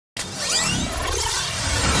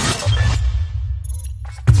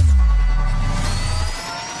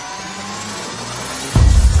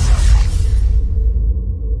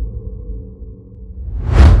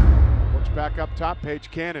top. Paige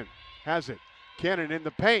Cannon has it. Cannon in the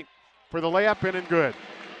paint for the layup, in and good.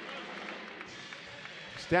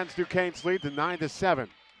 Extends Duquesne's lead to 9-7. From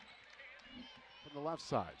the left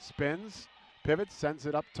side, spins, pivots, sends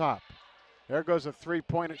it up top. There goes a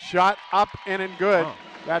three-point shot, up, in and good. Oh.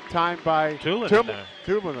 That time by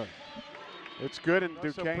Tulin. It's good, and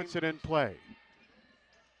Duquesne puts it in play.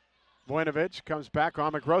 Voinovich comes back.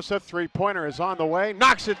 Amagrosa, three-pointer is on the way,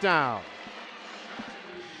 knocks it down.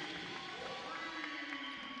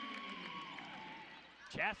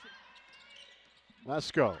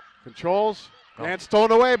 Lesko controls, and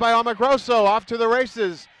stolen away by Amagroso. Off to the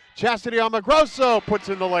races. Chastity Amagroso puts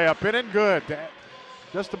in the layup, in and good.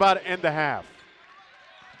 Just about to end the half.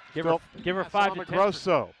 Give her 5 to 10.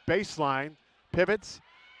 Amagroso, baseline, pivots,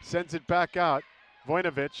 sends it back out.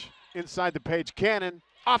 Voinovich inside the Paige Cannon,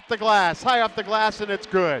 off the glass, high off the glass, and it's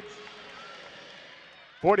good.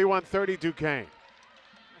 41-30 Duquesne.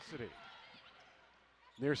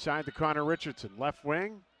 Near side to Connor Richardson, left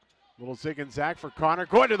wing. Little zig and zag for Connor,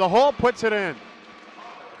 going to the hole, puts it in.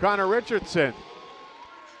 Connor Richardson.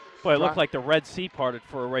 Boy, it looked like the Red Sea parted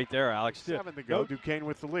for her right there, Alex. 7 to go. Duquesne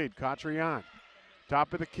with the lead. Quadrian,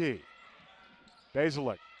 top of the key.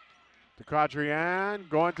 Basilek to Quadrian,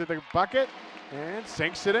 going to the bucket, and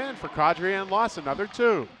sinks it in for Quadrian Loss. Another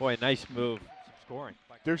 2. Boy, nice move. Some scoring.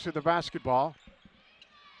 Dukes with the basketball.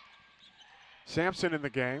 Sampson in the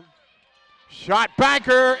game. Shot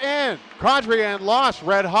banker in. Quadrian Loss,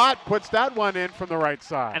 red hot, puts that one in from the right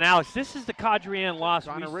side. And Alex, this is the Quadrian Loss.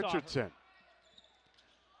 Connor Richardson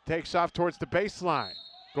takes off towards the baseline.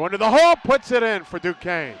 Going to the hole, puts it in for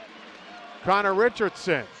Duquesne. Connor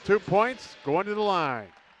Richardson, 2 points, going to the line.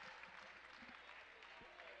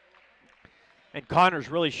 And Connor's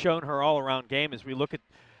really shown her all-around game as we look at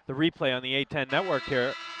the replay on the A10 network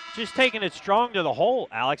here. Just taking it strong to the hole,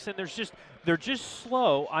 Alex, and they're just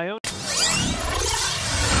slow. Iona